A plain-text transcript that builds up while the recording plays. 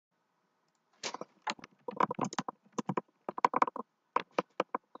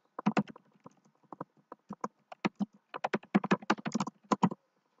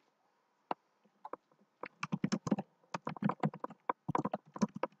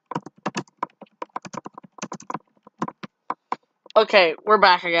Okay, we're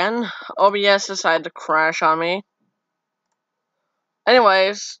back again. OBS decided to crash on me.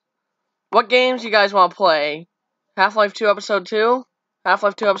 Anyways, what games you guys want to play? Half-Life 2 Episode 2?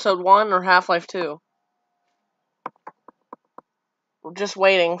 Half-Life 2 Episode 1? Or Half-Life 2? We're just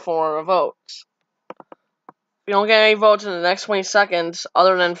waiting for votes. If you don't get any votes in the next 20 seconds,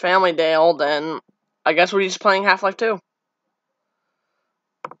 other than Family Dale, then I guess we're just playing Half-Life 2.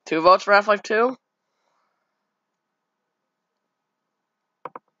 2 votes for Half-Life 2?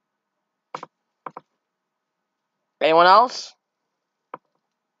 Anyone else?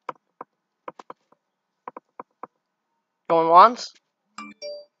 Going once?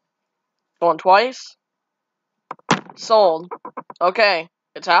 Going twice? Sold. Okay,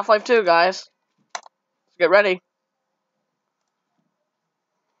 it's Half-Life 2, guys. Let's get ready.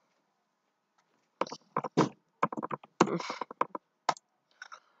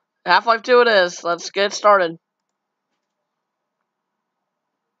 Half-Life 2 it is. Let's get started.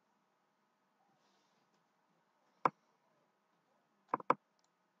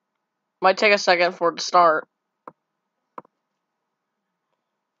 Might take a second for it to start.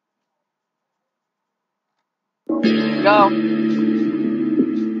 Go.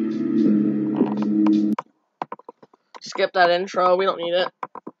 Skip that intro. We don't need it.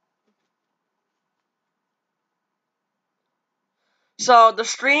 So, the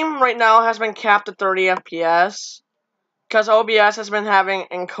stream right now has been capped at 30 FPS. Because OBS has been having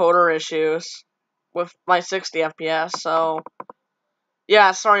encoder issues with my 60 FPS. So,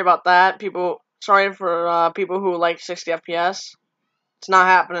 yeah, sorry about that. Sorry for people who like 60 FPS. It's not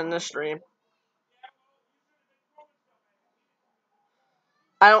happening in this stream.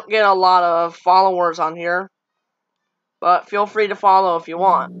 I don't get a lot of followers on here. But feel free to follow if you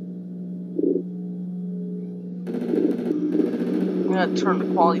want. I'm gonna turn the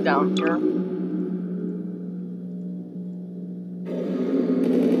quality down here.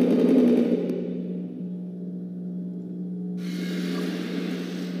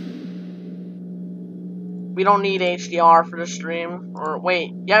 We don't need HDR for the stream. Or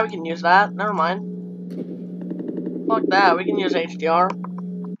wait, yeah, we can use that. Never mind. Fuck that, we can use HDR.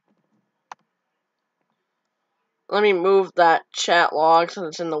 Let me move that chat log since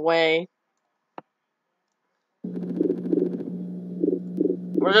it's in the way.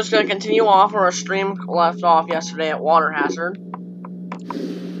 We're just gonna continue off where our stream left off yesterday at Water Hazard.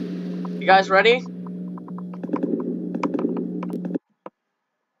 You guys ready?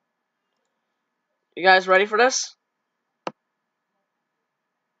 You guys ready for this?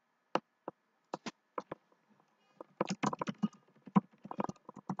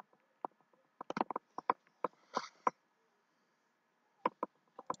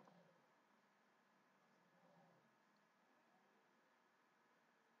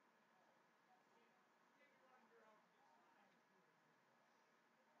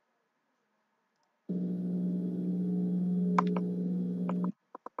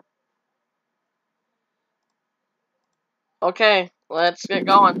 Okay, let's get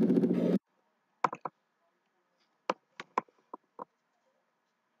going.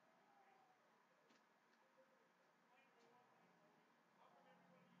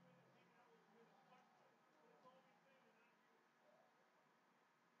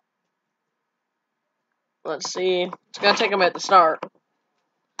 Let's see. It's gonna take a minute to start.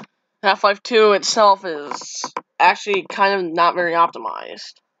 Half-Life 2 itself is actually kind of not very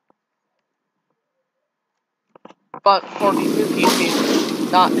optimized. But for these new PCs,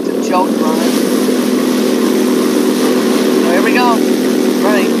 it's a joke to run it. So here we go.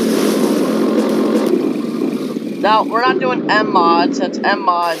 Ready. Now, we're not doing M-Mod, since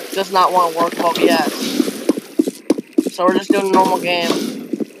M-Mod does not want to work with OBS. So we're just doing a normal game.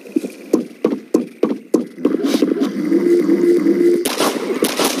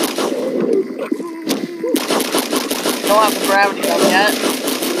 Don't have the gravity gun yet.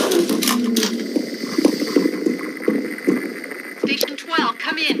 Station 12,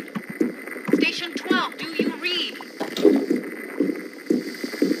 come in. Station 12, do you read?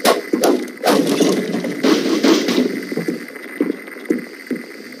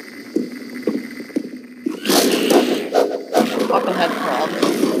 Fucking head crab.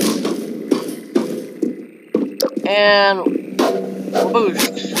 And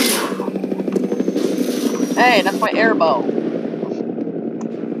boost. Hey, that's my airbow.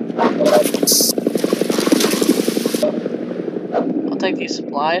 I'll take these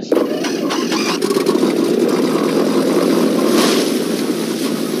supplies. Get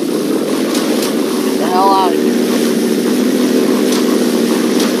the hell out of here.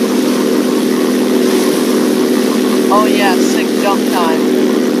 Oh yeah, sick jump time.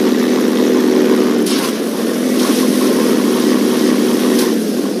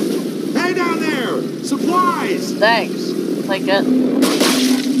 Thanks. Take it.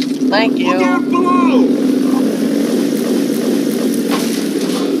 Thank you. Look out below!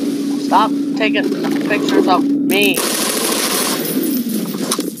 Stop taking pictures of me.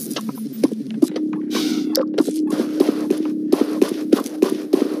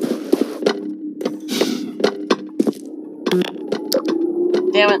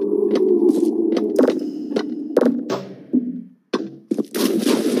 Damn it.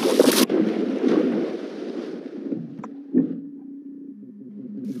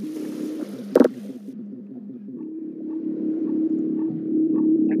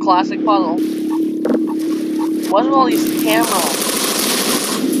 A classic puzzle. What are all these cameras?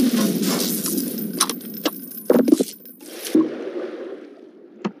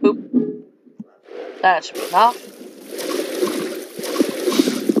 Boop. That should be enough.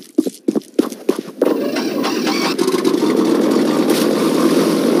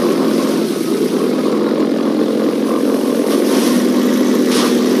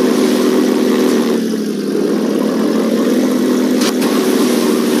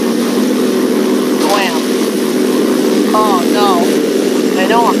 Oh no. They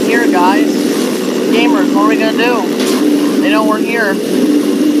know I'm here, guys. Gamers, what are we gonna do? They know we're here.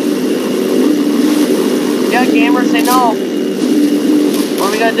 Yeah, gamers, they know. What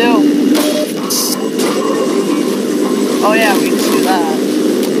are we gonna do? Oh yeah, we can do that.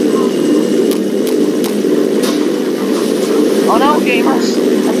 Oh no, gamers.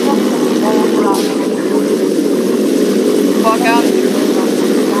 Fuck out of here.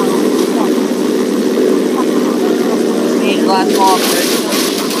 Need glass politics.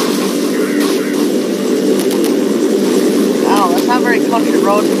 Wow, that's not very country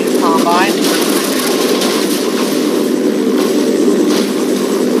road to be combine.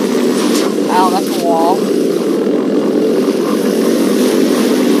 Ow, that's a wall.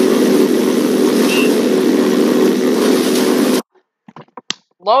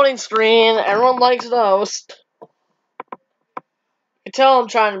 Loading screen, everyone likes those. You can tell I'm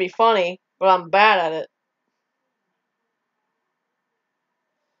trying to be funny, but I'm bad at it.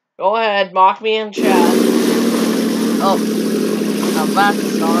 Go ahead, mock me in chat. Oh, now that's a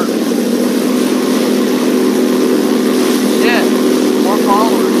start. Shit, more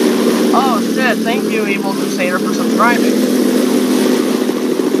followers. Oh shit, thank you, Evil Crusader, for subscribing.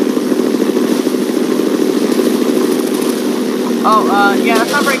 Oh, yeah,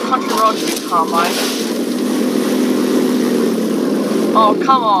 that's not very country road to be combine. Oh,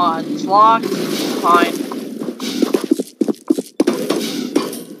 come on, it's locked. Fine.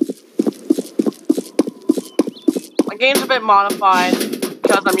 My game's a bit modified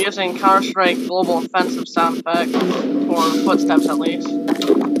because I'm using Counter-Strike Global Offensive sound effect for footsteps at least.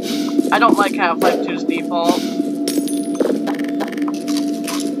 I don't like Half-Life 2's default.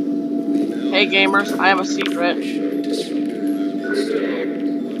 Hey gamers, I have a secret.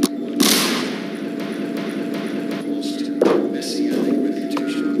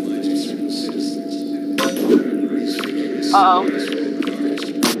 Uh-oh.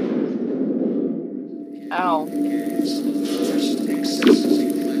 Ow.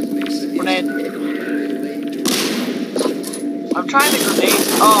 Grenade. I'm trying to grenade.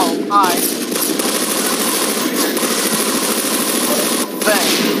 Oh, hi. Bang.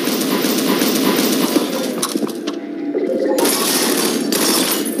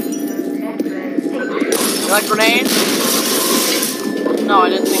 You like grenades? No, I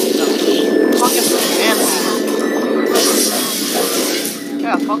didn't think so. Fucking animal.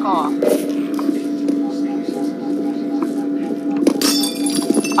 Yeah, fuck off.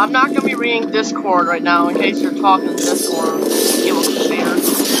 I'm not gonna be reading Discord right now in case you're talking to Discord, Evil Crusader.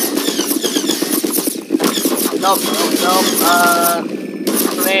 Nope.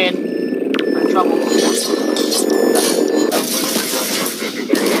 Grenade. I'm in trouble.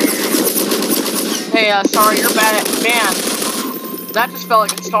 Hey, sorry, you're bad at man. That just felt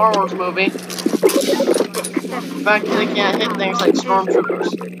like a Star Wars movie. In fact, they can't hit things like stormtroopers.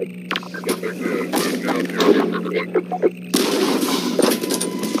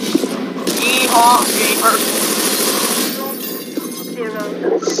 Yeehaw, gamer.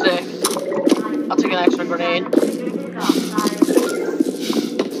 Sick. I'll take an extra grenade.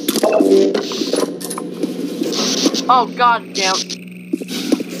 Oh, god damn.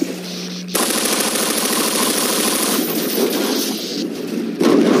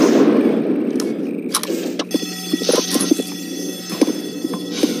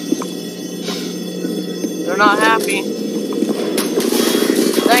 They're not happy.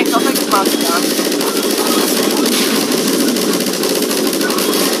 Thanks, I'll take the mouse gun.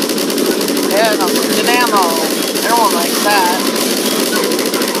 Yeah, no, freaking ammo. Everyone likes that.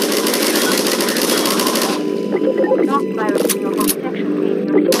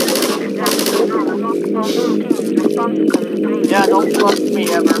 me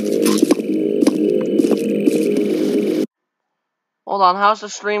ever. Hold on, how's the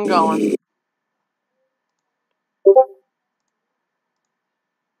stream going?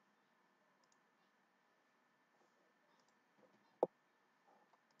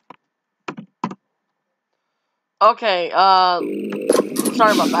 Okay,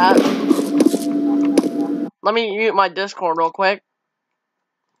 sorry about that. Let me mute my Discord real quick.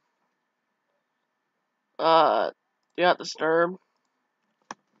 Do not disturb.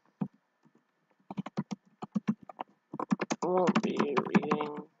 I won't be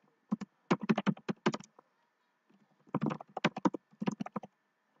reading.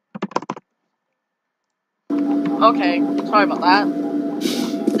 Okay, sorry about that.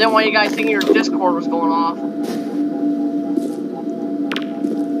 Didn't want you guys thinking your Discord was going off.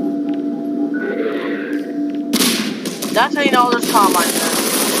 That's how you know there's combine there.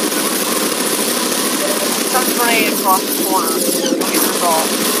 Chuck a grenade across the corner. You'll get the result.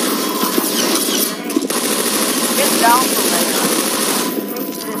 Get down from there.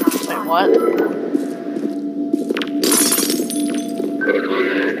 Wait, what?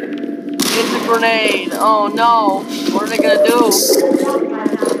 It's a grenade. Oh no. What are they gonna do?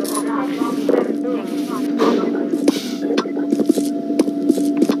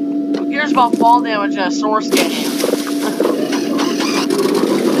 Who cares about fall damage in a source game?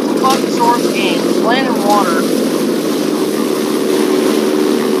 It's a fucking source game. It's land in water.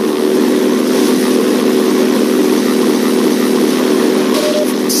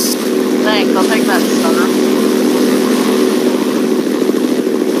 Thanks, I'll take that, stunner.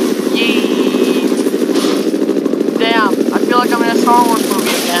 Yee. Damn, I feel like I'm in a Star Wars movie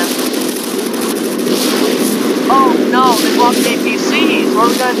again. Oh no, they blocked APCs. What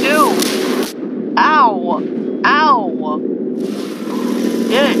are we gonna do? Ow! Ow!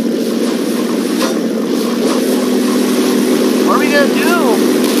 Get it. What are we gonna do?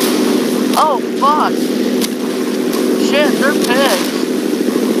 Oh fuck! Shit, they're pissed.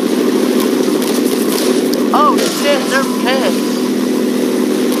 Oh shit, they're pissed.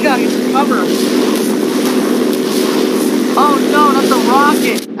 You gotta get some cover. Oh no, not the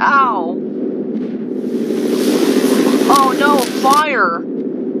rocket! Ow! Oh no, fire!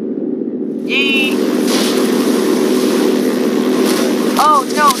 Yee! Oh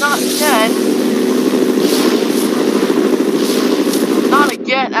no, not again! Not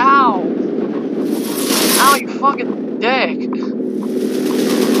again! Ow! Ow, you fucking dick!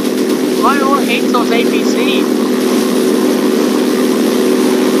 Why do I hate those APCs?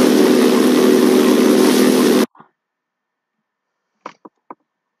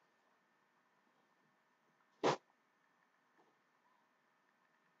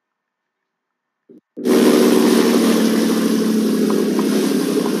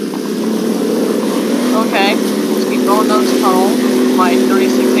 Okay, let's keep going down this tunnel. My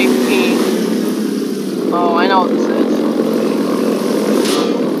 36 HP. Oh, I know what this is.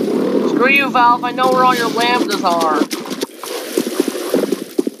 Screw you, Valve. I know where all your lambdas are.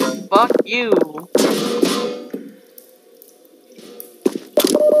 Fuck you.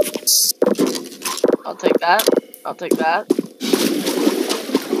 I'll take that. I'll take that.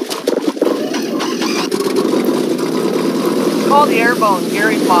 It's called the Airborne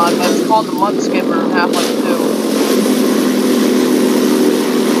Gary Pod, but it's called the Mud Skipper in Half-Life 2.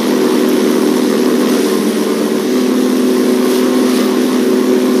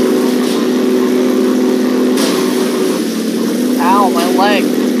 Ow, my leg.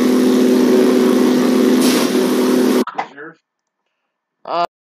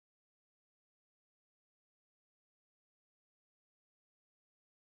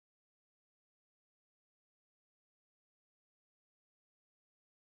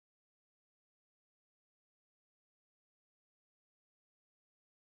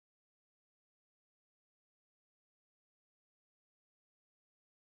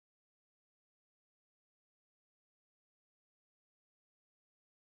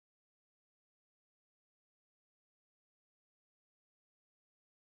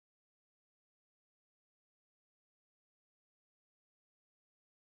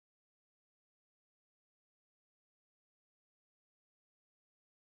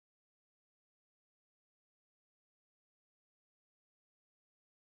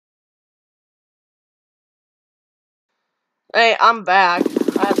 Hey, I'm back.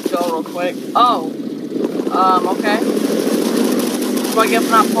 I have to go real quick. Oh. Okay. What do I get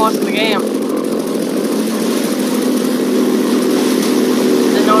for not pausing the game?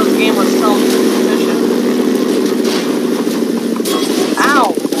 Didn't know the game was self-sufficient.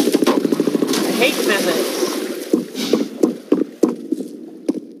 Ow! I hate physics.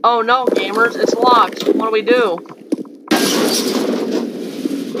 Oh no, gamers, it's locked. What do we do?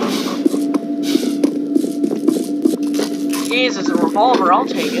 Jesus, a revolver, I'll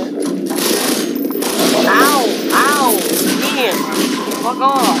take it. Ow! Ow! Man! Fuck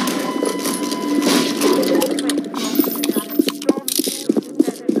off!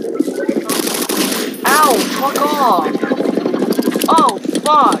 Ow! Fuck off! Oh,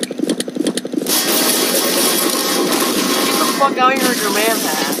 fuck! Get the fuck out of here with your man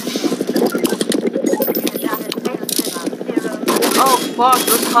hat. Oh, fuck,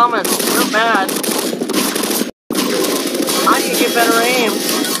 they're coming. They're mad. I need to get better aim.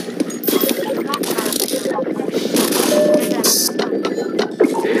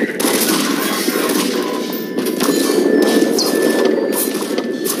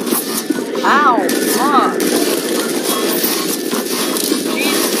 Ow! Fuck!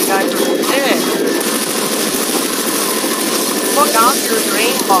 Jesus, you guys are sick. Fuck out your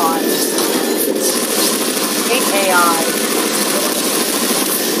dream bot. Hate AI.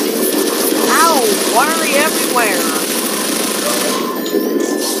 Ow! Why are they everywhere?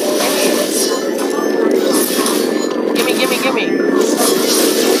 Gimme, gimme, gimme.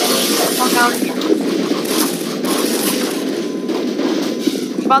 Fuck out of here.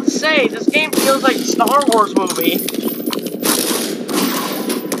 I was about to say, this game feels like a Star Wars movie.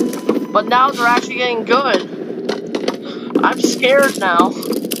 But now they're actually getting good. I'm scared now.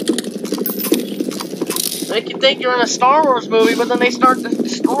 They can think you're in a Star Wars movie, but then they start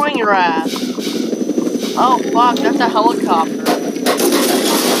destroying your ass. Oh fuck, that's a helicopter.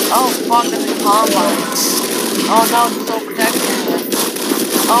 Oh fuck, that's a combine. Oh no, it's so protecting me.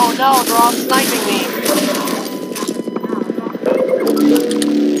 Oh no, they're all sniping me.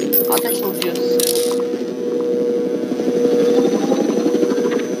 I'll take some juice.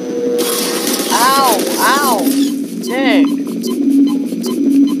 Ow! Ow! Dick!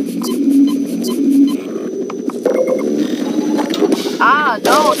 Ah!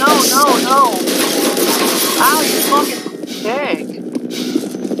 No! No! No! No! Ow! You fucking dick!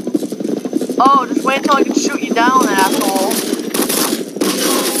 Oh, just wait until I can shoot you down, asshole!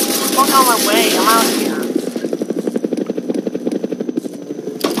 Fuck out of my way! I'm out of here.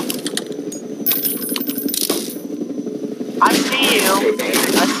 I see you.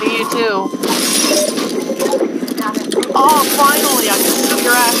 I see you too. Oh, finally, I can shoot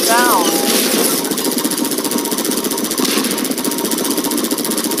your ass down.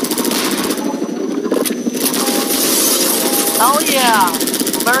 Hell yeah.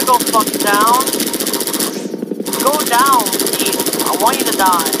 Better go fuck down. Go down, please. I want you to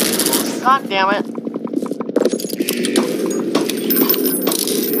die. God damn it.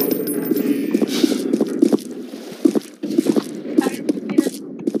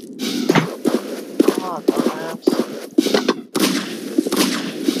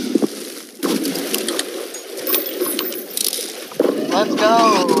 Let's go!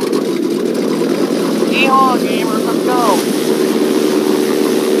 Yeehaw, gamers, let's go!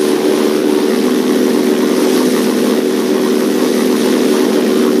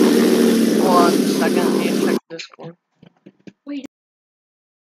 1 second, I need to check Discord. Wait.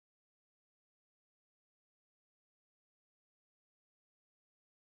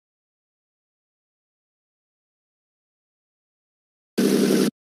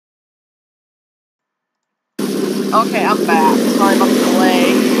 Okay, I'm back. Sorry about the delay.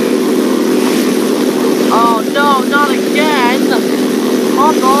 Oh no, not again!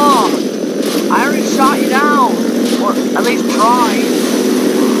 Fuck off! I already shot you down! Or at least tried.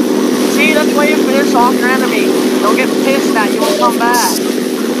 See, that's why you finish off your enemy. They'll get pissed at you and come back.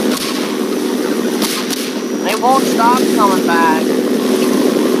 They won't stop coming back.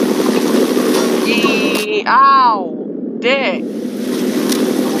 Ow! Dick!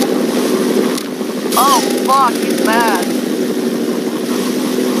 Oh fuck, he's mad.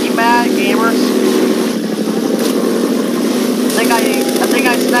 You mad, gamers? I think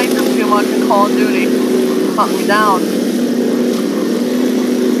I sniped him too much in Call of Duty. Hunt me down.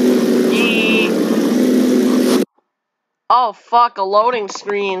 Oh fuck, a loading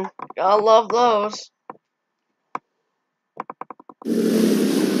screen. Gotta love those.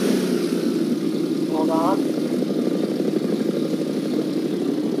 Hold on.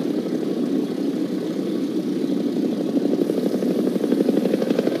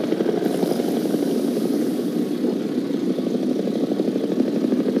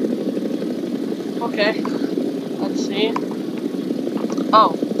 Okay, let's see.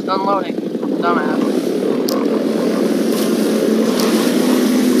 Oh, it's unloading. Dumbass.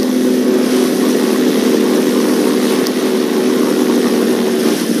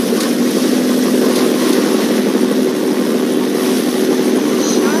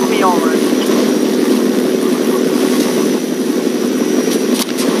 Shoot me already.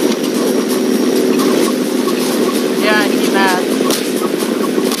 Yeah, he's mad.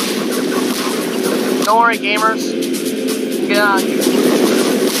 sorry, gamers. Get out of here.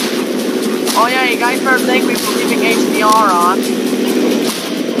 Oh yeah, you guys better thank me for leaving HDR on. It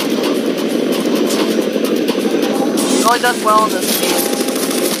really does well in this game.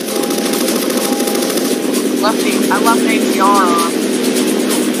 I left HDR on.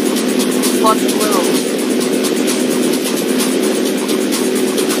 Plus blue.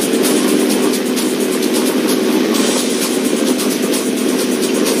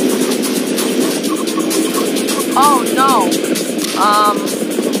 Oh no!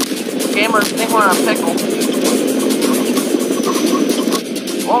 Gamers think we're in a pickle.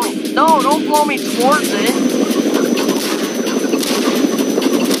 Blow me. No, don't blow me towards it.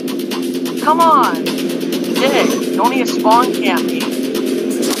 Come on! Dick, don't need a spawn camp me.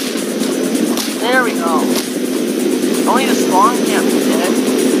 There we go. Don't need a spawn camp me, dick.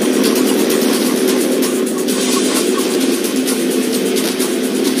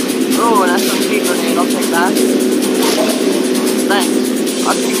 Ooh, an SMG grenade, I'll take that. Thanks.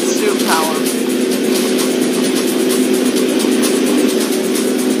 I'll take the suit power.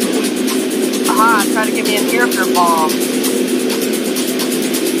 Aha, try to get me an ear bomb.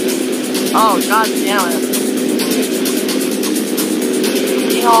 Oh, god damn it.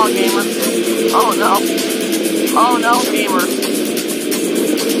 Yeehaw, gamer. Oh no. Oh no, gamer.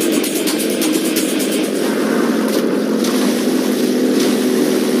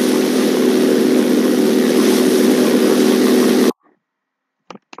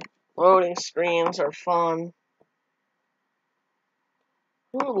 Loading screens are fun.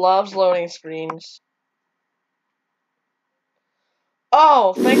 Who loves loading screens?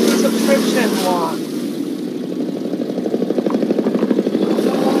 Oh, thanks for the subscription one.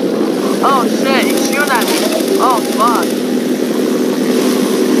 Oh shit, he's shooting at me. Oh fuck.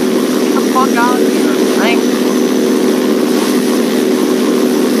 Get the fuck out of here. Thanks.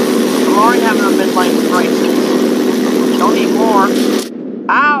 I'm already having a midlife crisis. Don't need more.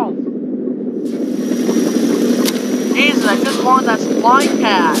 Ow! Jesus, I just wanted that supply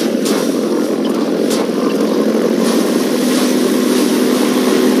cat.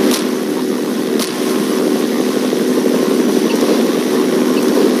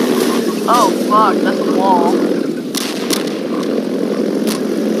 Oh fuck, that's the wall.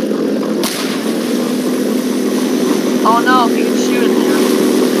 Oh no, he can shoot in here.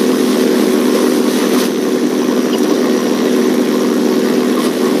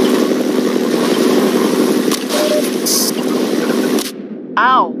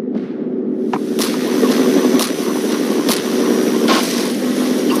 Ow!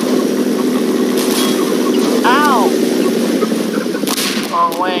 Ow!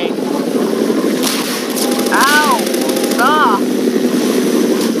 Wrong way. Ow! Stop!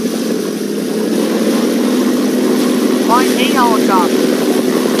 Why a helicopter?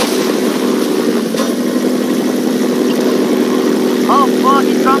 Oh fuck,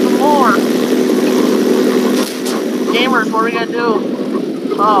 he's dropping more! Gamers, what are we gonna do?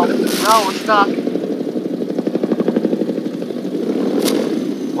 Oh, no, we're stuck.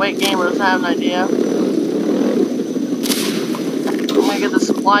 Wait, gamers, I have an idea. I'm gonna get the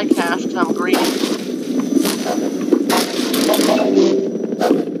supply cache because I'm greedy.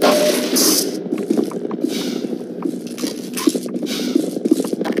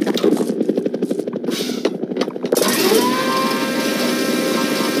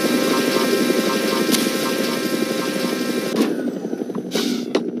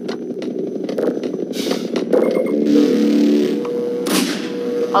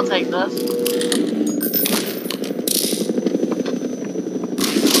 I'll take this.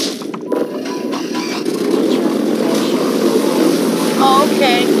 Oh,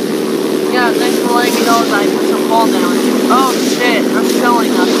 okay. Yeah, thanks for letting me know that I took some fall damage. Oh shit, they're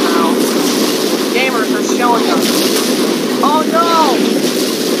showing us now. Gamers are showing us. Oh no!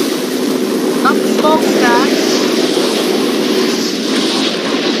 Not the smokestack.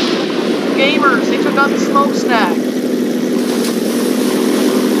 Gamers, they took out the smokestack.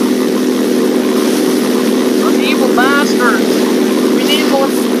 Evil bastards!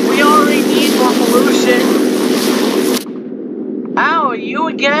 We already need more pollution! Ow, you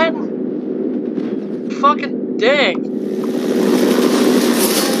again? Fucking dick!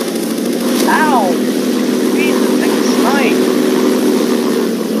 Ow! Jesus, take a snipe!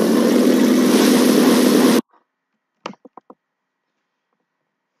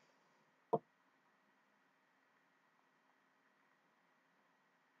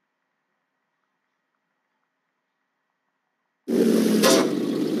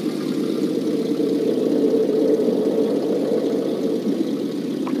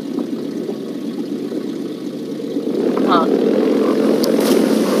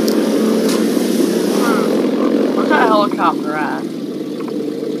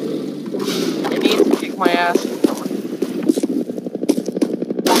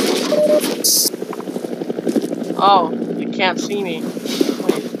 Oh, you can't see me.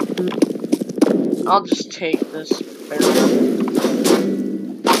 Wait. I'll just take this barrier.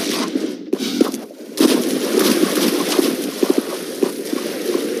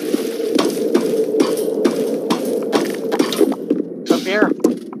 It's up here.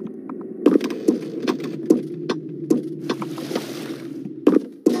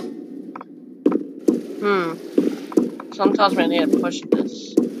 Sometimes I need to push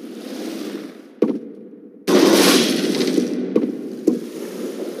this.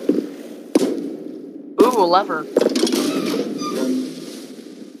 Ooh, a lever.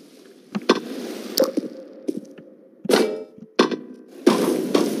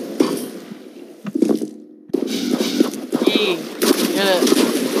 Yee. Get it.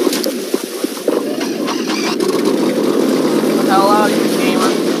 Get the hell out of here,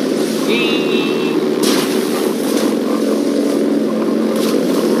 gamer. Yee.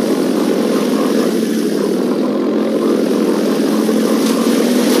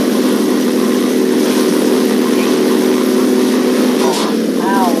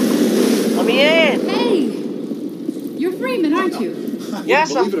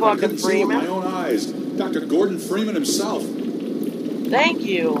 Yes, I'm fucking Freeman. My own eyes. Dr. Gordon Freeman himself. Thank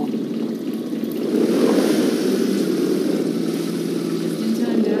you. Just in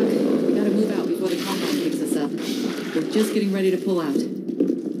time, Doc. We gotta move out before the compound picks us up. We're just getting ready to pull out.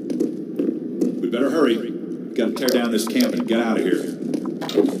 We better hurry. We gotta tear down this camp and get out of here.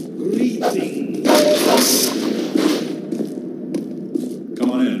 Greetings.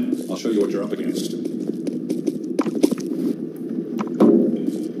 Come on in. I'll show you what you're up against.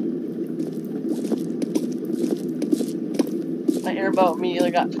 My airboat immediately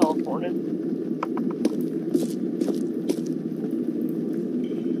got teleported.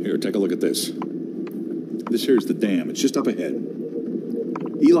 Here, take a look at this. This here's the dam. It's just up ahead.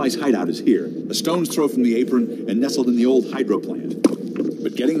 Eli's hideout is here, a stone's throw from the apron and nestled in the old hydro plant.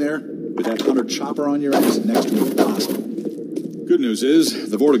 But getting there, with that hunter chopper on your ass, is next to impossible. Good news is,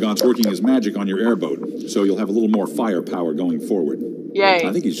 the Vortigaunt's working his magic on your airboat, so you'll have a little more firepower going forward. Yay.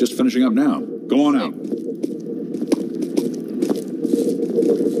 I think he's just finishing up now. Go on out.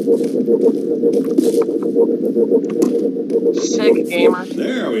 Sick, gamer.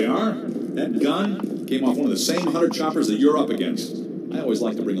 There we are. That gun came off one of the same hunter choppers that you're up against. I always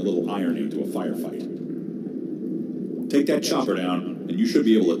like to bring a little irony to a firefight. Take that chopper down, and you should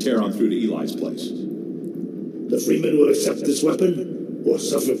be able to tear on through to Eli's place. The Freeman will accept this weapon, or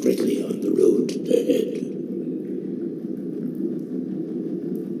suffer greatly on the road ahead.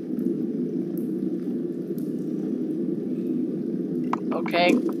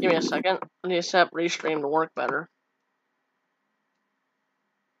 Okay, give me a second. I need to set up Restream to work better.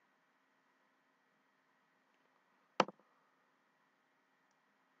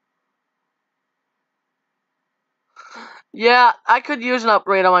 Yeah, I could use an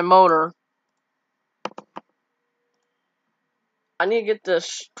upgrade on my motor. I need to get this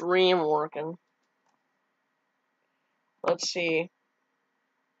stream working. Let's see.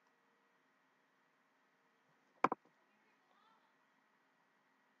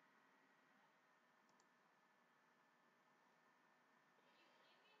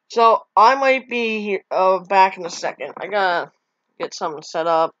 So, I might be here, back in a second. I gotta get something set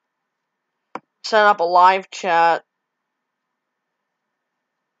up. Set up a live chat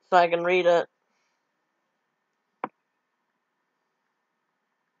so I can read it.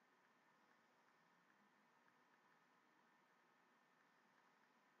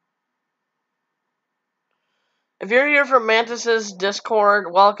 If you're here from Mantis's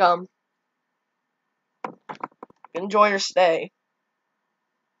Discord, welcome. Enjoy your stay.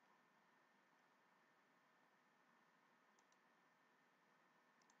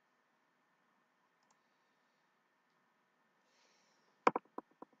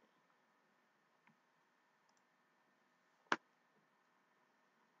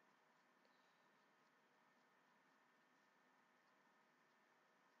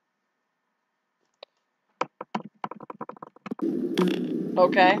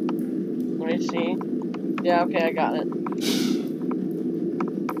 Okay. Let me see. Yeah, okay, I got it.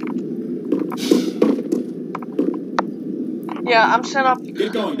 Yeah, I'm set up.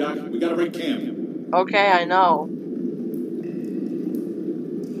 Get going, Doc. We gotta break camp. Okay, I know.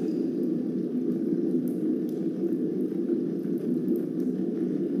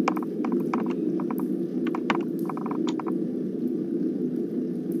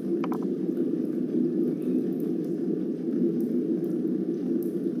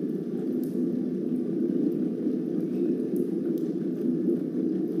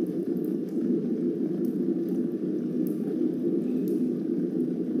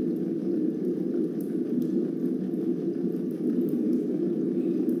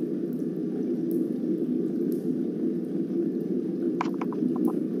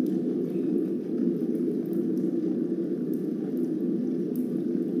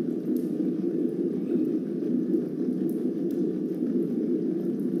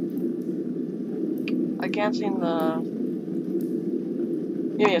 can't seem to...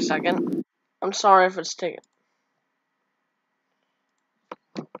 Give me a second. I'm sorry if it's taking...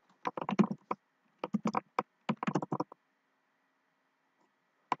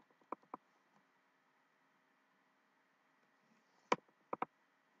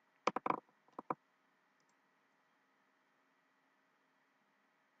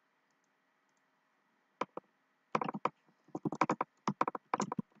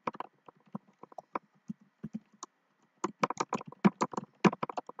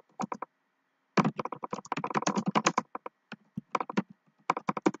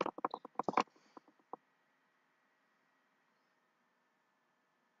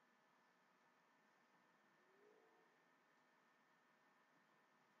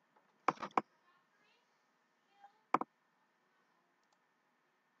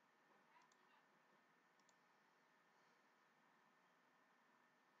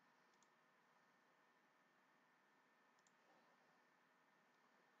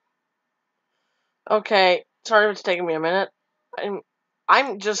 Okay, sorry if it's taking me a minute.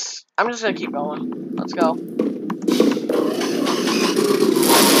 I'm just gonna keep going. Let's go. Give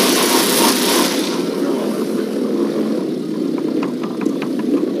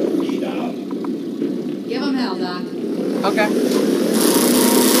him hell, Doc. Okay.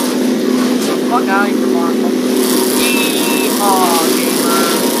 Fuck out of here, Marco. Yeehaw, gamer.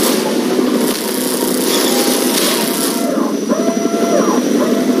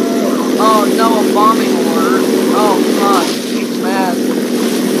 Oh no, a bombing alert. Oh fuck, he's mad.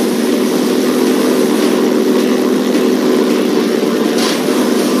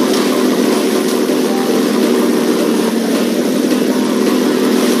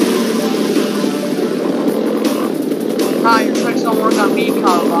 Hi, your tricks don't work on me,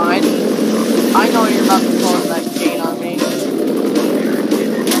 Carmine. I know you're about to close that gate on me.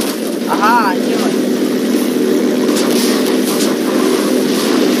 Aha, I knew it.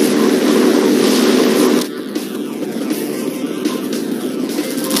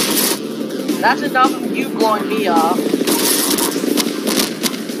 That's enough of you blowing me up.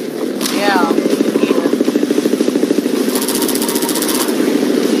 Yeah, eat it.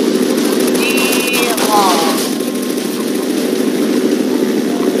 Yeehaw.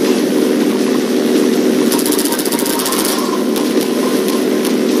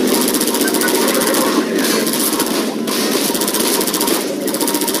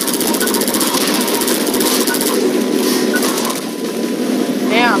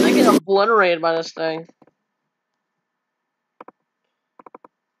 Damn, they get obliterated by this thing.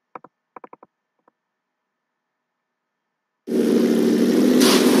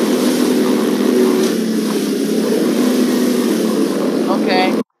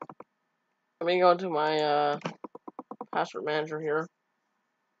 Okay. Let me go to my password manager here.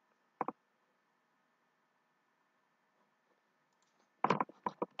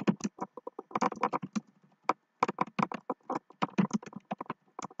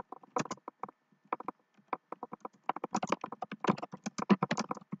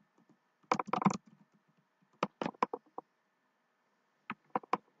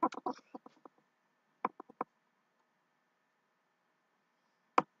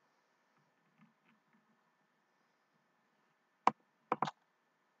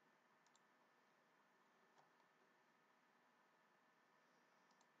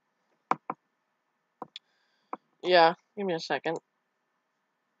 Yeah, give me a second.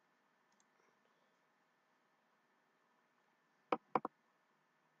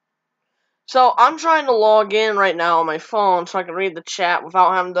 So, I'm trying to log in right now on my phone so I can read the chat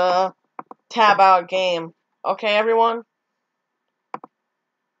without having to tab out a game. Okay, everyone?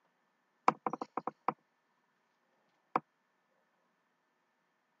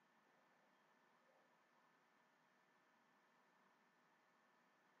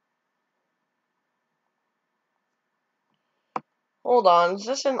 Hold on, is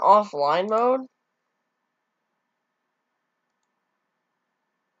this in offline mode?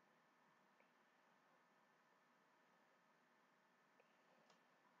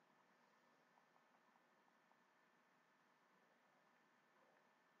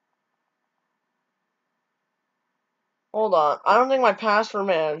 Hold on, I don't think my password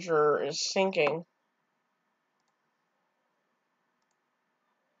manager is syncing.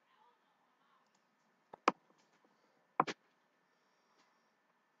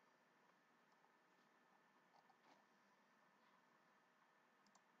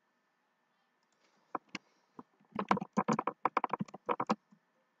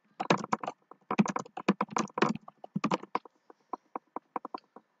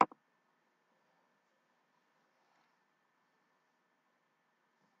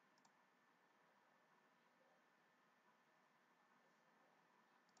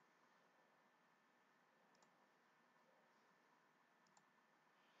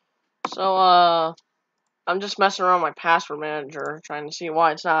 So, I'm just messing around with my password manager, trying to see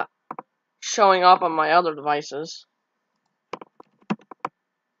why it's not showing up on my other devices.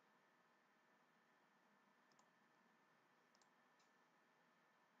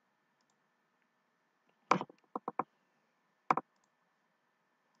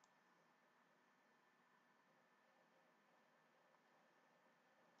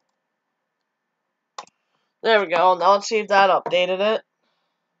 There we go. Now let's see if that updated it.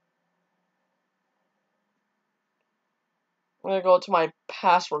 I'm gonna go to my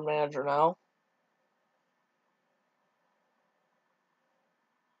password manager now.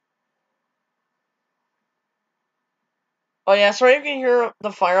 Oh yeah, sorry if you can hear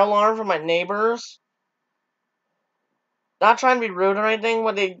the fire alarm from my neighbors. Not trying to be rude or anything,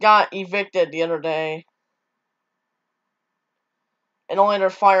 but they got evicted the other day. And only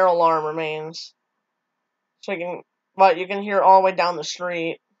their fire alarm remains. So you can hear it all the way down the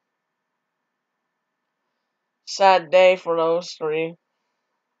street. Sad day for those three.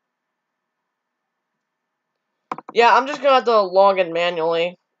 Yeah, I'm just gonna have to log in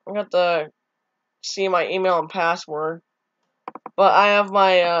manually. I'm gonna have to see my email and password. But I have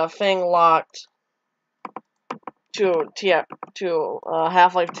my thing locked to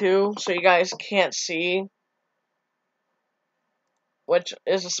Half-Life 2, so you guys can't see, which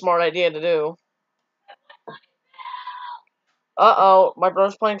is a smart idea to do. Uh-oh, my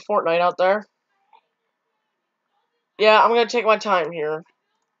brother's playing Fortnite out there. Yeah, I'm gonna take my time here.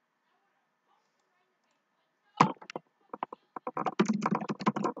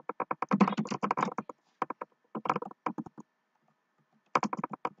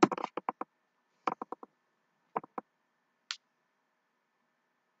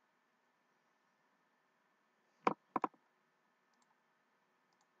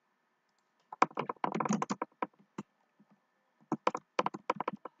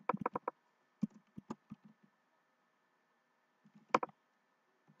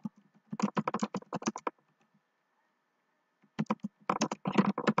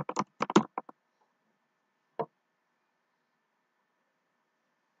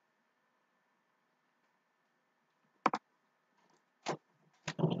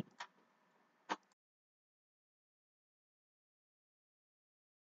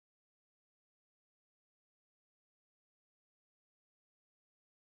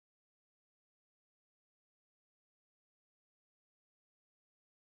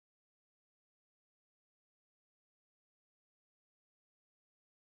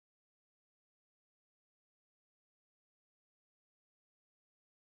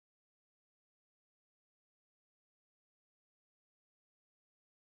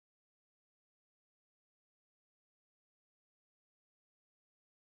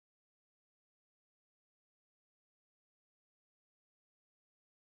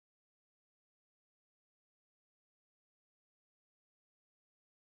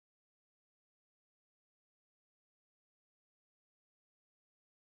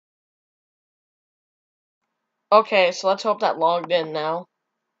 Okay, so let's hope that logged in now.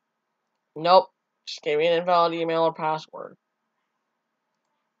 Nope. Just gave me an invalid email or password.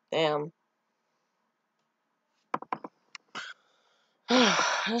 Damn.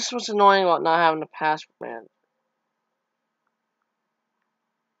 This is what's annoying about not having a password man.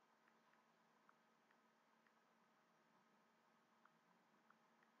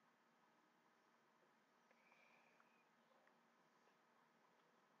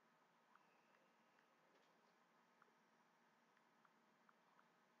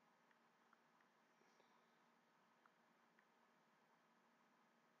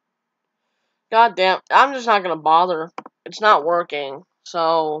 God damn, I'm just not gonna bother. It's not working,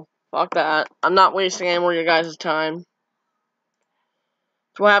 so fuck that. I'm not wasting any more of your guys' time.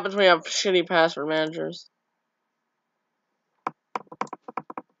 That's what happens when you have shitty password managers.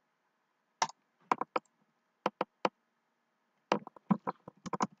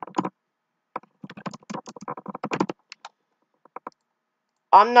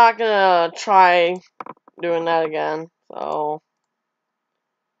 I'm not gonna try doing that again, so.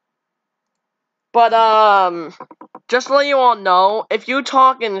 But, just to let you all know, if you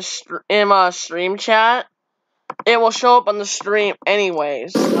talk in stream chat, it will show up on the stream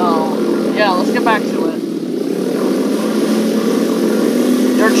anyways. So, yeah, let's get back to it.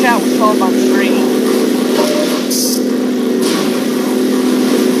 Your chat will show up on stream.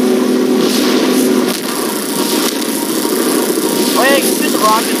 Oh yeah, you can shoot the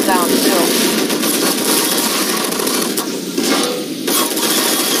rockets down too.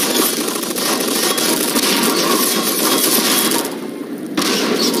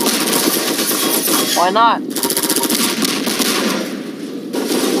 Why not?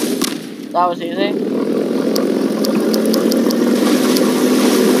 That was easy.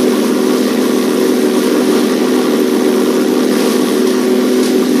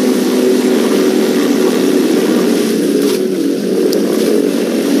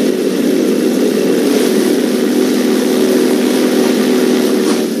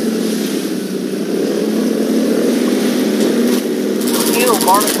 Ew,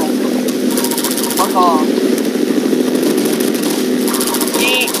 barnacle. Fuck off.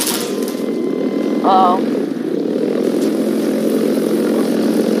 Eat. Uh-oh.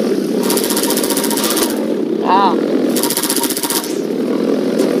 Ah.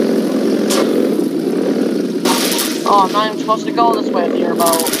 Oh, I'm not even supposed to go this way with your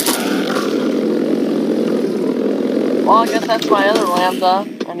boat. Well, I guess that's my other lambda.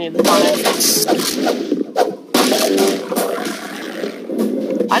 I need to find.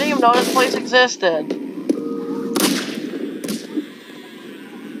 I didn't even know this place existed.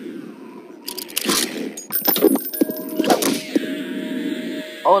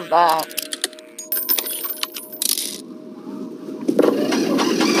 What was that?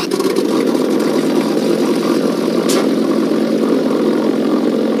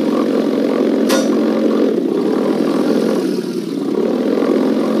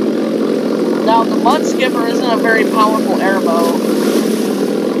 Now, the Mud Skipper isn't a very powerful airboat.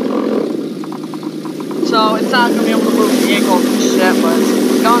 So, it's not going to be able to move vehicles and shit, but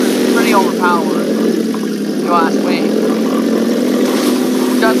its gun is pretty overpowered. If you ask me.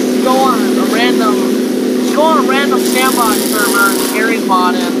 Just go on a random sandbox server and Gary's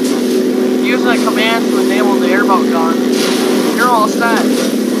mod in. Use a command to enable the airboat gun. You're all set.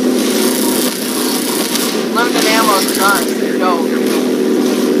 Limited ammo is done. Go.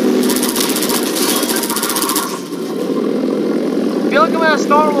 I feel like I'm in a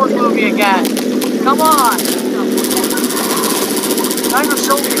Star Wars movie again. Come on! Guys are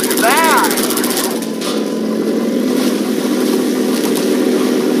so bad!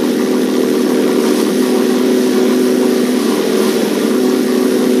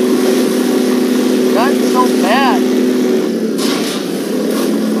 Guys are so bad!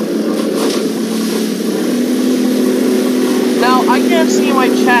 Now, I can't see my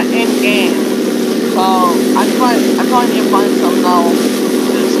chat in-game, so I probably need to find something else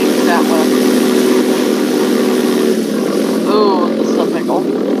to see the chat with. Ooh, this is a pickle.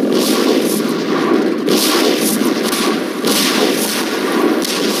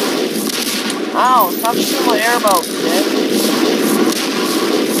 Ow, stop shooting my airboat, bitch.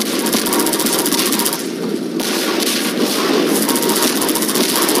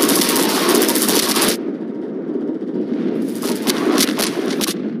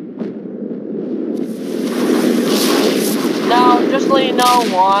 Now, just to let you know,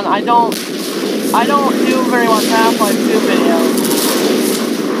 Juan, I don't do very much Half-Life 2 videos.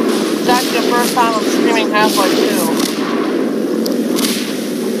 It's actually the first time I'm streaming Half-Life 2.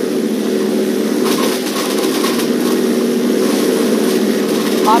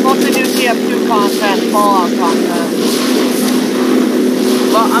 I mostly do TF2 content, Fallout content.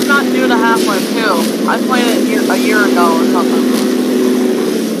 But I'm not new to Half-Life 2. I played it a year ago or something.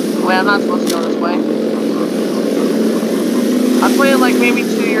 Wait, I'm not supposed to go this way. I played it like maybe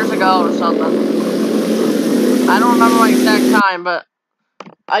 2 years ago or something. I don't remember my exact time, but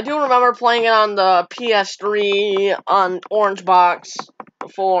I do remember playing it on the PS3 on Orange Box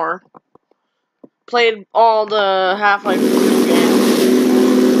before. Played all the Half-Life 2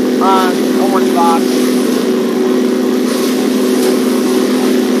 games on Orange Box.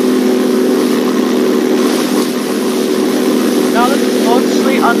 Now this is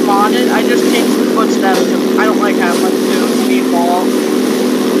mostly unmodded. I just changed the footsteps because I don't like Half-Life 2's default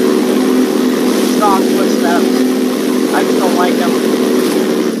stock footsteps. I just don't like them.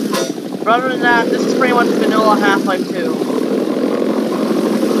 But other than that, this is pretty much vanilla Half-Life 2.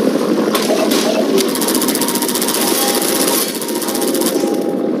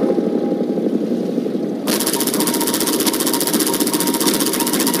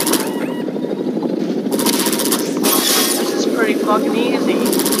 This is pretty fucking easy.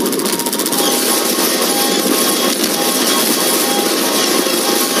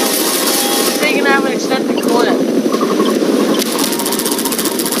 So you can have an extended clip.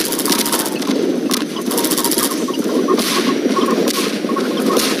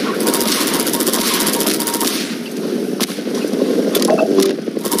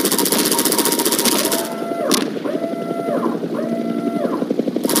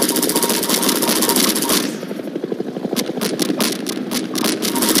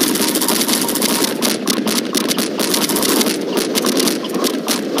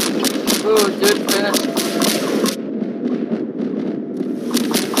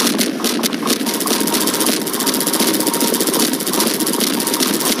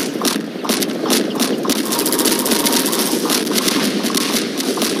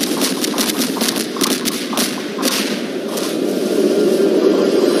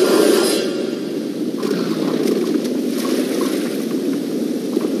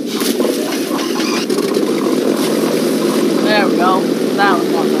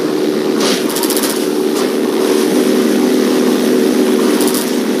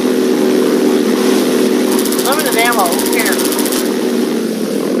 ammo. Who cares?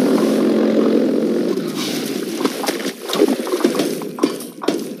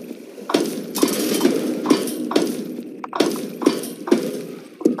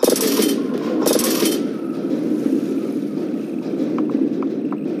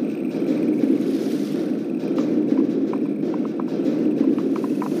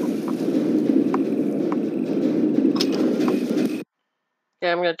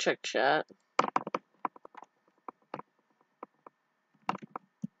 Yeah, I'm gonna check chat.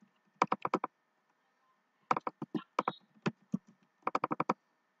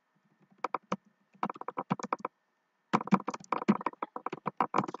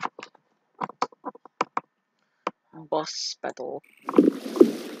 Boss battle.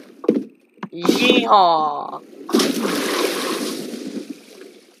 Yeehaw!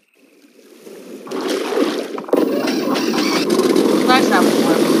 Nice having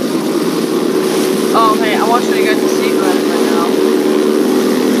fun. Oh, hey, I want to show you guys the secret right now.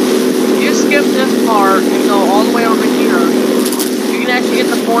 If you skip this part and go all the way over here, you can actually get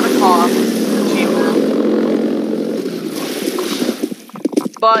the Portacoff achievement.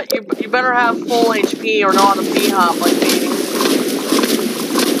 But you better have full HP or know how to B-hop like me.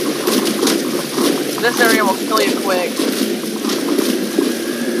 This area will kill you quick.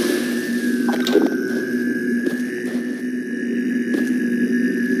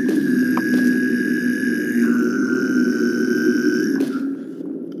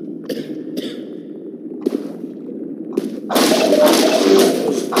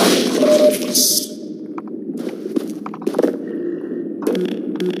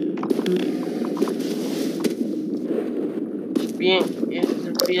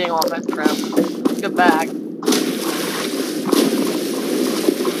 Beating all that crap. Get back.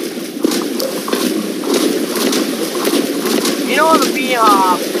 You know what, the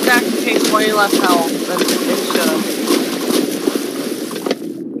B-hop, it actually takes way less health than it should.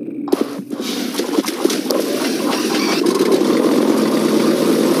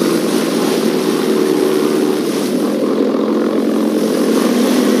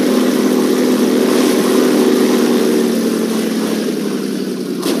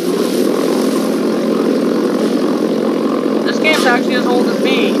 This game's actually as old as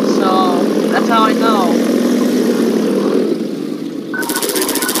me, so that's how I know.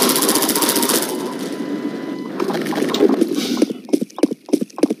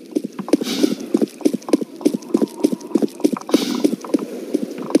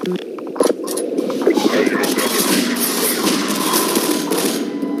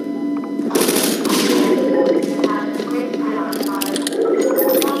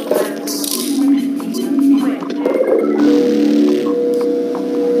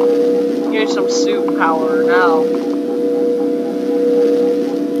 Here's some suit power now.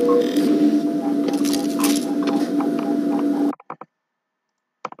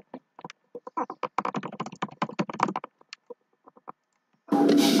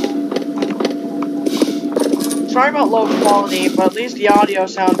 Sorry about low quality, but at least the audio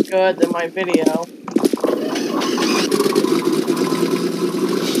sounds good in my video.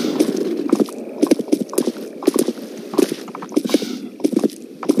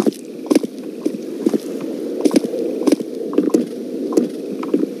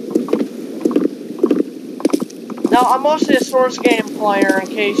 Now, I'm mostly a Source game player, in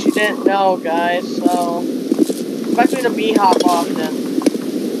case you didn't know, guys, so expect me to B-hop often.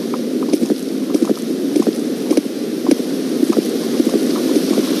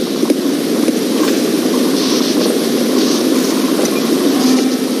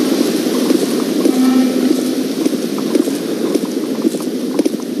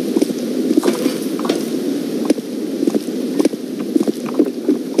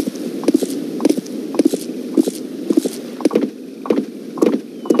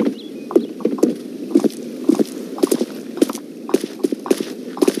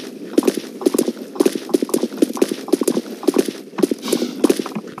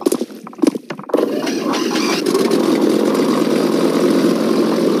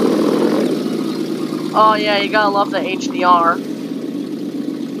 Oh yeah, you gotta love the HDR.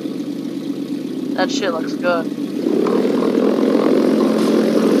 That shit looks good.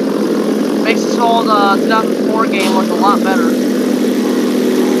 Makes this old 2004 game look a lot better.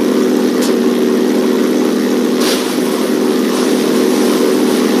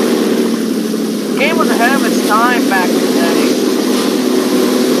 The game was ahead of its time back in the day.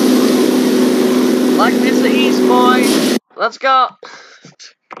 Like it's the East, boys. Let's go.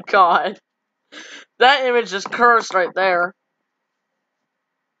 God. That image is cursed right there.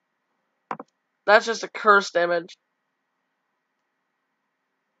 That's just a cursed image.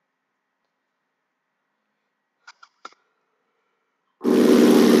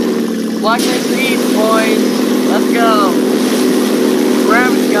 Black Mesa East, boys. Let's go.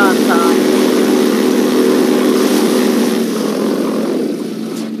 Gravity gun time.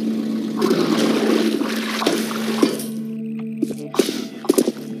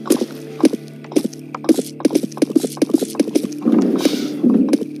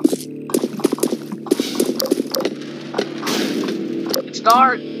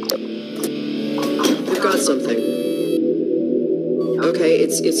 Start. We've got something. Okay,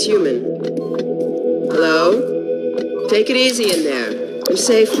 it's human. Hello? Take it easy in there. I'm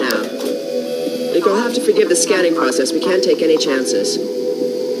safe now. You'll have to forgive the scanning process. We can't take any chances.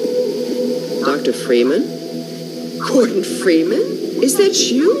 Dr. Freeman? Gordon Freeman? Is that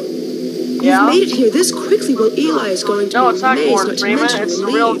you? Yeah? You've made it here this quickly. Well, Eli is going to No, be it's not amazed, Gordon Freeman. to It's the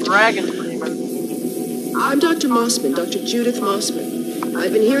mention real relieved. Dragon Freeman. I'm Dr. Mossman, Dr. Judith Mossman.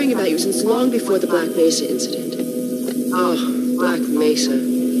 I've been hearing about you since long before the Black Mesa incident. Oh, Black Mesa.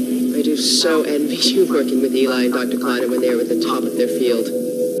 I do so envy you working with Eli and Dr. Kleiner when they were at the top of their field.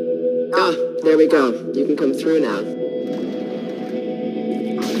 Ah, there we go. You can come through now.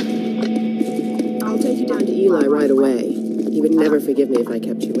 I'll take you down to Eli right away. He would never forgive me if I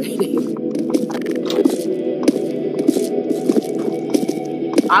kept you waiting.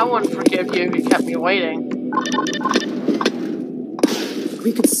 I wouldn't forgive you if you kept me waiting.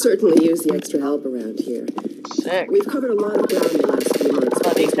 We could certainly use the extra help around here. Sick. We've covered a lot of ground in the last few months, but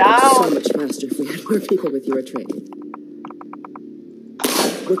Let me things would go so down. much faster if we had more people with your training.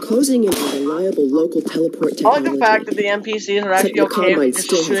 We're closing in on reliable local teleport I technology. like the fact that the NPCs are actually Except your okay with Combine just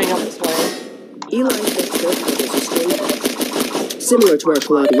still shooting up has the place. Eli's next door cables are strange, similar to our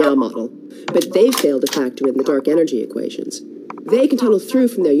Calabi-Yau model, but they fail to factor in the dark energy equations. They can tunnel through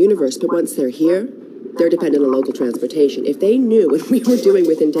from their universe, but once they're here, they're dependent on local transportation. If they knew what we were doing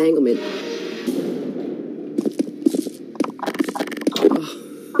with entanglement... Oh.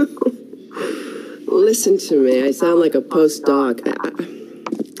 Listen to me, I sound like a postdoc.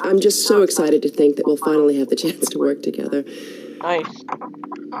 I'm just so excited to think that we'll finally have the chance to work together. Nice.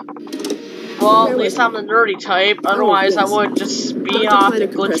 Well, at least I'm the nerdy type. Otherwise, I would just speed off and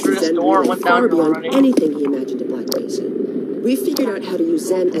glitch through this door and went down here already. Anything he imagined at Black Mesa. We figured out how to use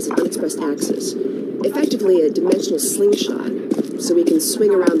Zen as an unexpressed axis, effectively a dimensional slingshot, so we can swing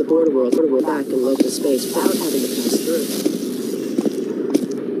around the border world back in local space without having to pass through.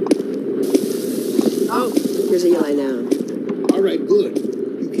 Oh, here's Eli now. All right, good.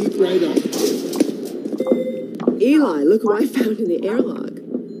 You keep right on. Eli, look who I found in the airlock.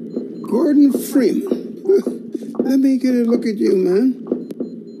 Gordon Freeman. Let me get a look at you, man.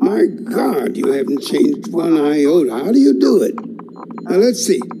 My God, you haven't changed one iota. How do you do it? Now, let's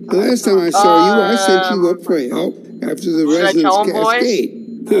see. The last time I saw you, I sent you up for help after the Should I resonance tell 'em, boys? cascade.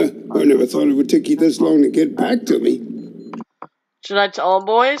 I never thought it would take you this long to get back to me. Should I tell them,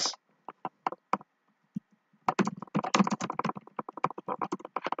 boys?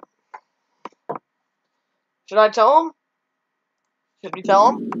 Should I tell them? Should we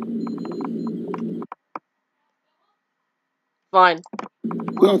tell them? Fine.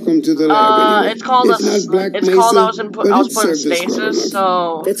 Welcome to the lab. Anyway. It's called it's not Black it's Mesa, called I was put in well stasis,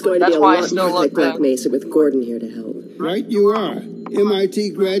 so It's going to that's be a why I lot still more look like Black good. Mesa with Gordon here to help. Right you are.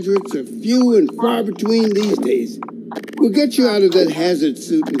 MIT graduates are few and far between these days. We'll get you out of that hazard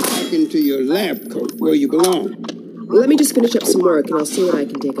suit and back into your lab coat where you belong. Let me just finish up some work and I'll see what I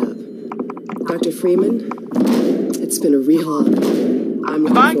can dig up. Dr. Freeman, it's been a real honor.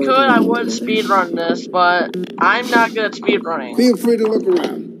 If I could, I would speedrun this, but I'm not good at speedrunning. Feel free to look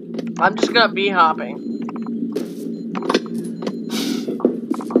around. I'm just good at bee-hopping.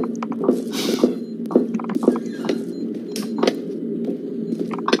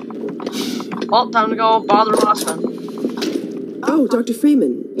 Well, time to go bother Mossman. Oh, Dr.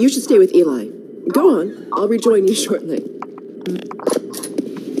 Freeman, you should stay with Eli. Go on, I'll rejoin you shortly.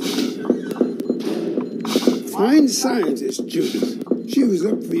 Fine scientist, Judith. She was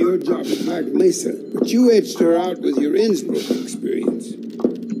up for your job at Black Mesa, but you edged her out with your Innsbruck experience.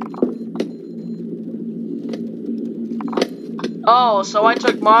 Oh, so I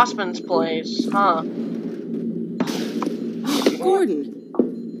took Mossman's place, huh? Gordon,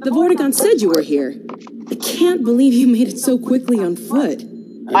 the Vortigaunt said you were here. I can't believe you made it so quickly on foot.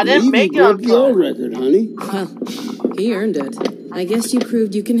 I didn't make it on broke your foot. record, honey. Well, he earned it. I guess you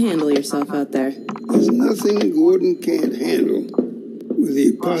proved you can handle yourself out there. There's nothing Gordon can't handle, with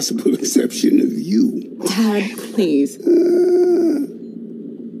the possible exception of you. Dad, please.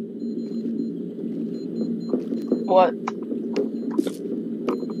 What?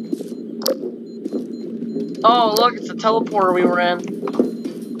 Oh, look, it's the teleporter we were in.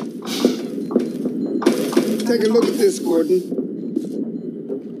 Take a look at this, Gordon.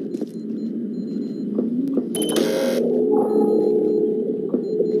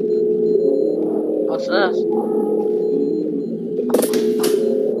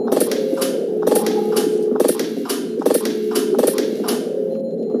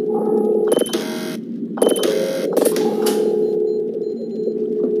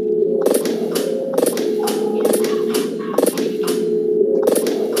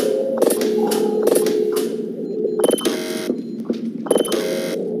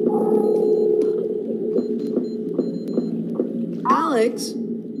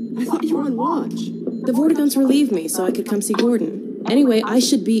 once relieved me so I could come see Gordon. Anyway, I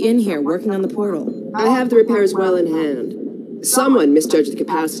should be in here working on the portal. I have the repairs well in hand. Someone misjudged the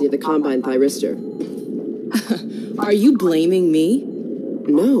capacity of the combine thyristor. Are you blaming me?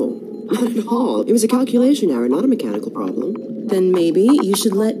 No, not at all. It was a calculation error, not a mechanical problem. Then maybe you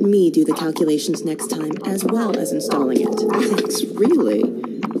should let me do the calculations next time, as well as installing it. Alex, really?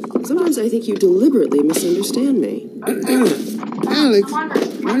 Sometimes I think you deliberately misunderstand me. Alex,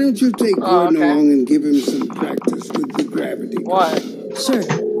 why don't you take Gordon along and give him some practice with the gravity? What? Sure.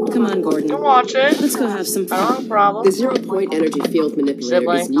 Come on, Gordon. You can watch it. Let's go have some I don't have fun. a problem. The zero-point energy field manipulator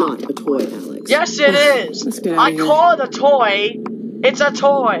Sibling. is not a toy, Alex. Yes, it is. Let's get out I of here. call it a toy. It's a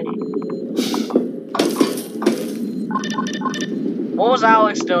toy. What was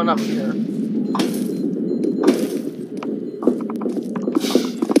Alex doing up here?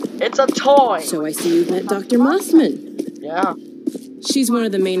 It's a toy. So I see you've met Dr. Mossman. Yeah. She's one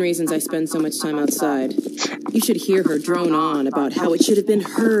of the main reasons I spend so much time outside. You should hear her drone on about how it should have been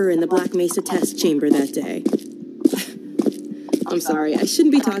her in the Black Mesa test chamber that day. I'm sorry, I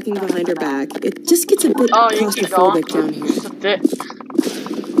shouldn't be talking behind her back. It just gets a bit claustrophobic down here.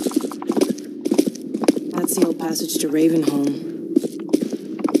 That's the old passage to Ravenholm.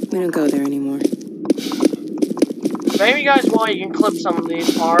 We don't go there anymore. Maybe you guys want, you can clip some of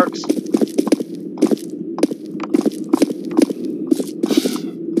these parts.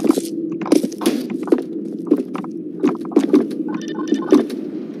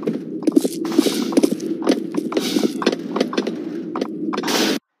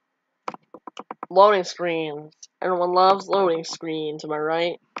 Loading screens. Everyone loves loading screens, am I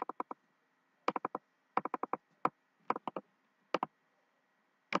right?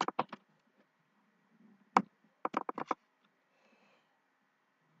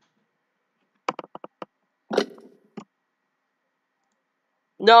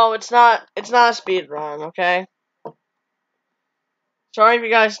 No, it's not a speed run, okay? Sorry if you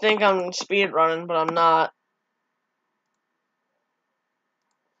guys think I'm speed running, but I'm not.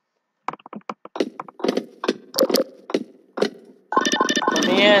 Let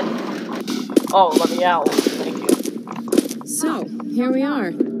me in. Oh, let me out. Thank you. So, here we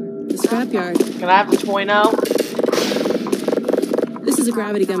are. The scrapyard. Can I have the toy now? This is a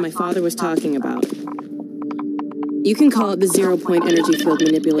gravity gun my father was talking about. You can call it the zero-point energy field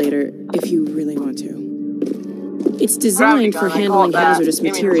manipulator if you really want to. It's designed for handling hazardous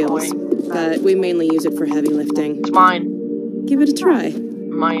materials, but we mainly use it for heavy lifting. It's mine. Give it a try.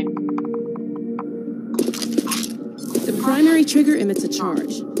 Mine. The primary trigger emits a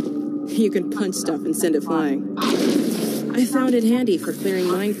charge. You can punch stuff and send it flying. I found it handy for clearing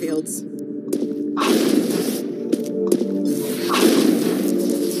minefields.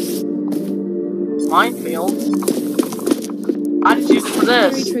 Minefield? I just use it for The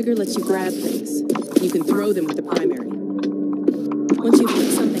primary this. trigger lets you grab things. You can throw them with the primary. Once you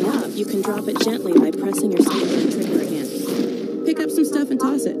pick something up, you can drop it gently by pressing your secondary trigger again. Pick up some stuff and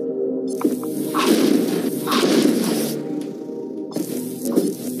toss it.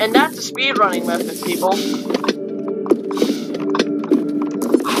 And that's a speedrunning method, people.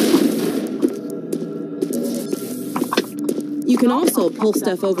 You can also pull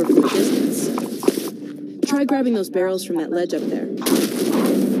stuff over from a distance. Try grabbing those barrels from that ledge up there.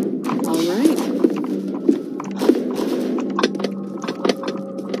 All right.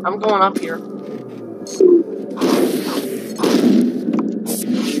 I'm going up here.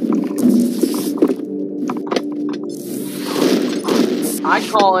 I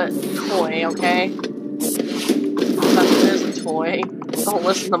call it toy, okay? That is a toy. Don't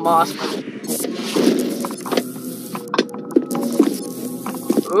listen to Mossman.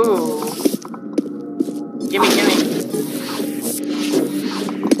 Ooh. Gimme, gimme.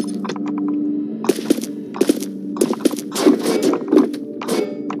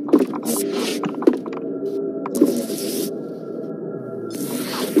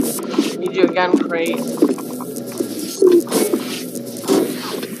 Need you again, Crate.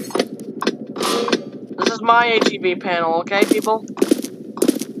 This is my ATV panel, okay, people?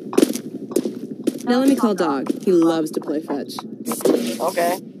 Now let me call Dog. He loves to play fetch.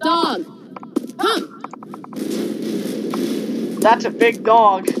 Okay. Dog! Come! That's a big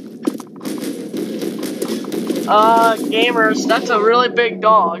dog. Gamers, that's a really big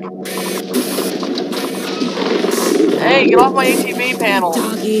dog. Hey, get off my ATV panel.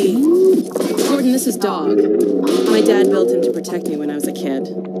 Doggy! Gordon, this is Dog. My dad built him to protect me when I was a kid.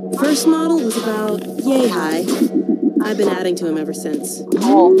 First model was about yay high. I've been adding to him ever since.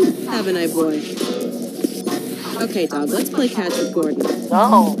 Cool. Haven't I, boy? Okay, Dog, let's play catch with Gordon.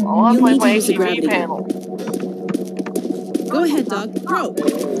 No, I want to play You'll my need to use the ATV gravity panel. Go ahead, Dog. Throw!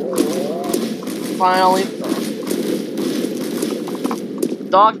 Finally.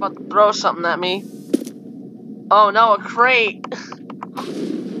 Dog's about to throw something at me. Oh no, a crate!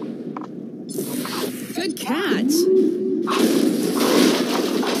 Good catch.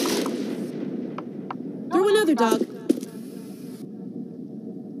 Throw another, dog.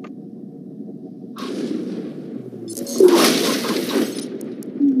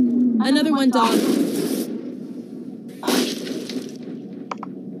 Another one, dog.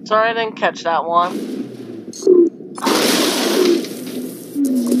 Sorry I didn't catch that one.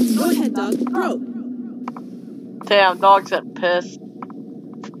 Go ahead, dog. Throw. Damn, dog's get pissed.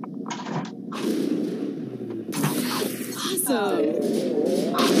 Awesome.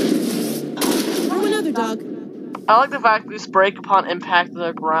 Throw another, dog. I like the fact that these break upon impact of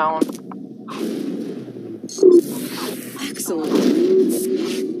the ground. Excellent.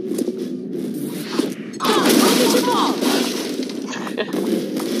 Dog, go get your ball.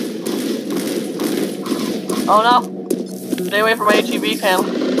 Oh no! Stay away from my HEV panel.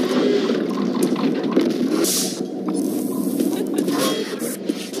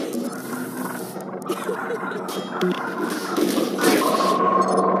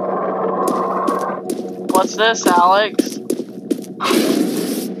 What's this, Alex?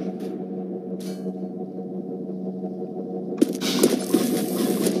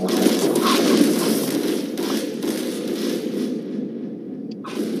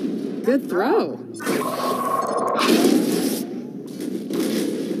 Good throw.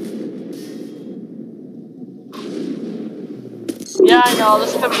 Yeah, I know,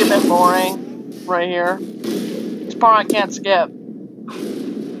 this could be a bit boring. Right here. This part I can't skip.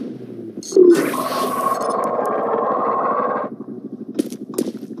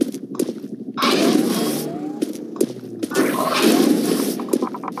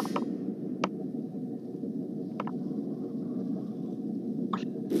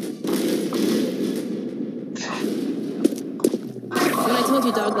 When I told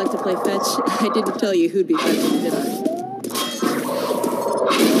you dog liked to play fetch, I didn't tell you who'd be fetching, did I?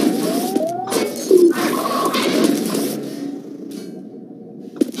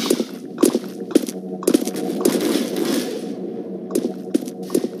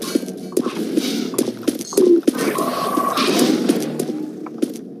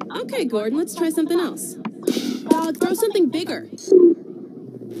 Okay, Gordon, let's try something else. Dog, throw something bigger.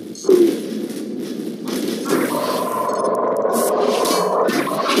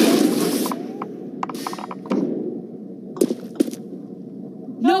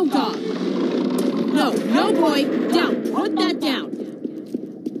 No, dog. No, boy. Down. Put that down.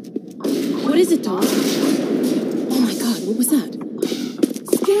 What is it, dog? Oh my God, what was that?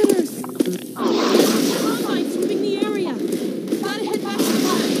 Scanners. Combine sweeping the area. Gotta head back to the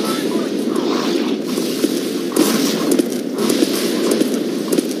lab.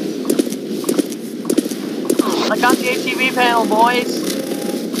 I got the HEV panel, boys.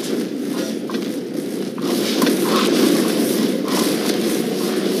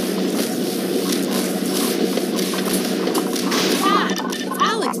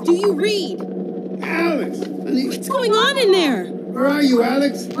 Alex, do you read? Alex, honey, What's going on in there? where are you,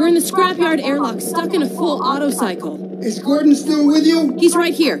 Alex? We're in the scrapyard airlock, stuck in a full auto cycle. Is Gordon still with you? He's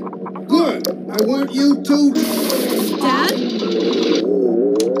right here. Good. I want you to Dad?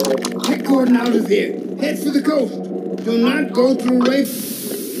 get Gordon out of here. Head for the coast. Do not go through rape.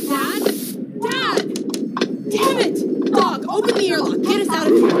 Dad? Dad! Damn it! Dog, open the airlock. Get us out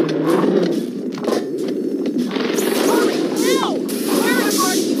of here. Hurry! Now! Where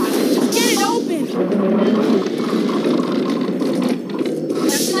are you? Just get it open!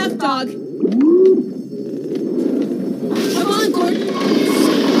 That's enough, dog. Come on, Gordon.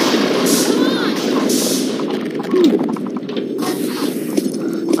 Come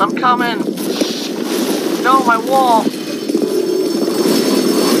on! I'm coming. No, my wall.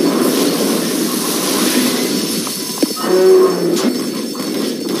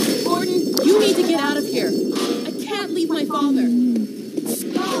 Gordon, you need to get out of here. I can't leave my father.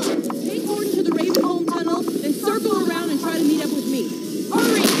 Take Gordon to the Ravenholm tunnel, then circle around and try to meet up with me.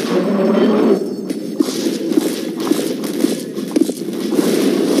 Hurry!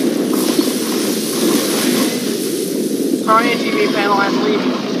 Sorry, HEV panel, I'm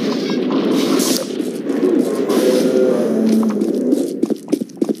leaving.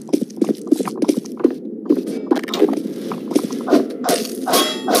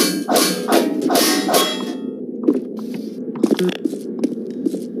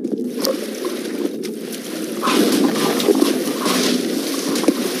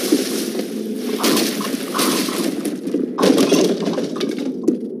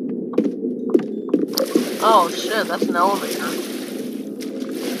 Oh shit, that's an elevator.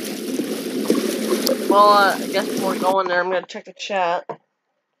 Well, I guess before we go in there, I'm gonna check the chat.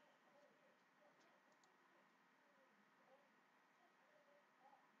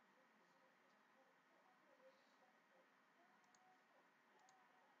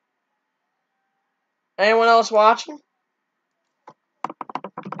 Anyone else watching?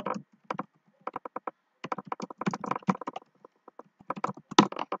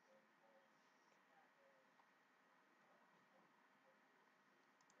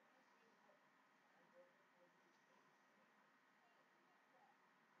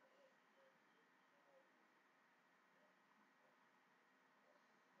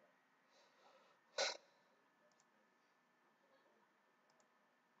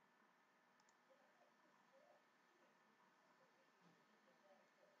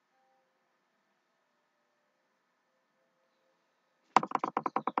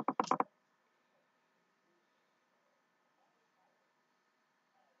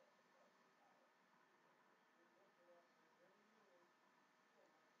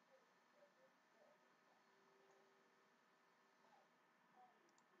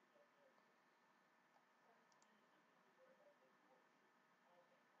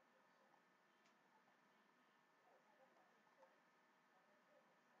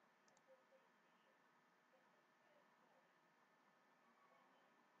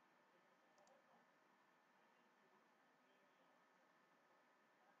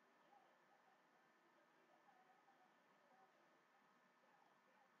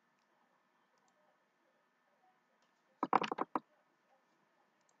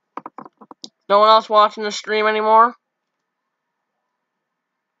 No one else watching the stream anymore?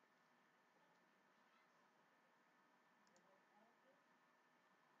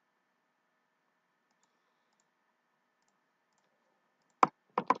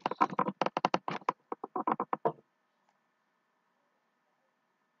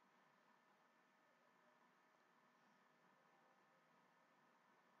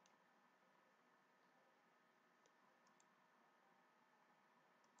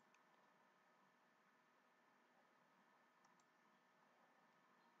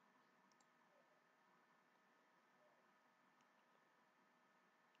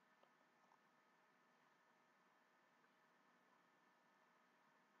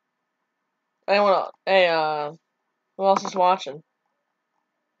 Anyone else? Hey, who else is watching?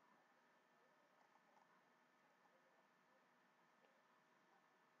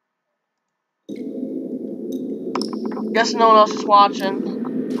 Guess no one else is watching.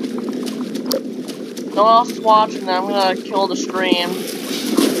 No one else is watching, then I'm gonna kill the stream.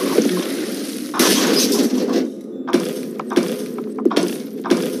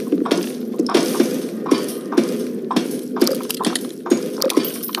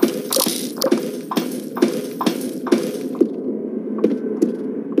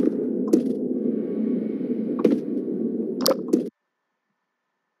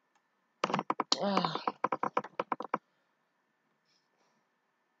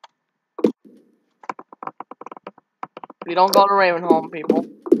 You don't go to Ravenholm, people.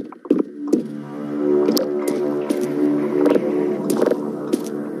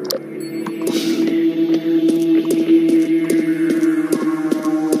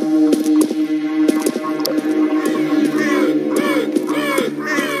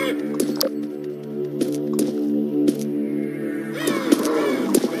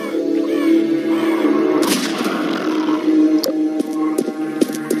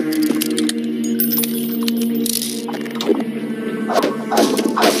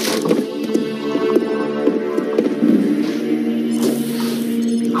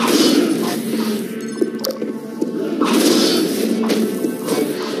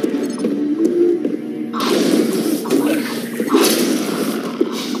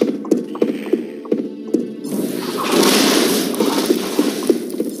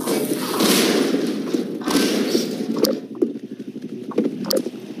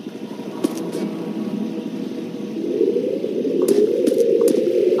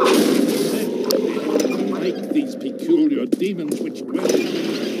 Demons which dwell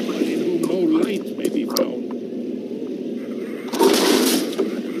in whom no light may be found.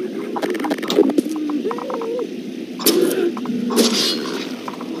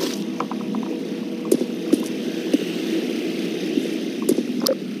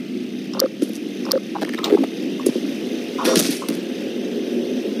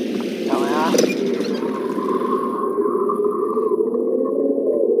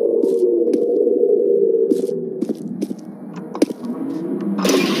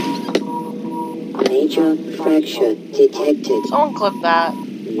 Major fracture detected. Someone clip that.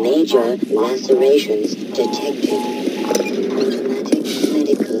 Major lacerations detected. Automatic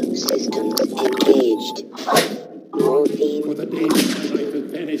medical systems engaged. Morphine. For the days when I could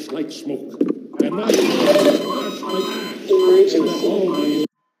vanish like smoke. And now Emergency.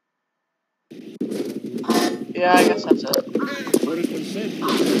 Yeah, I guess that's it. For it was said,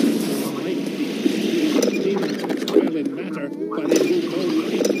 might be better, but it will no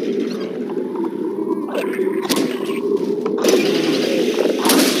light, baby boy.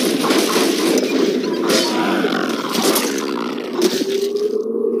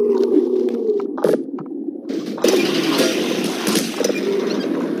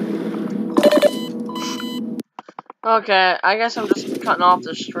 Okay, I guess I'm just cutting off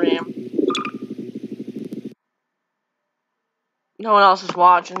the stream. No one else is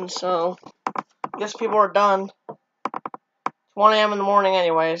watching, so I guess people are done. It's 1 a.m. in the morning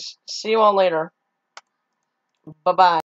anyways. See you all later. Bye-bye.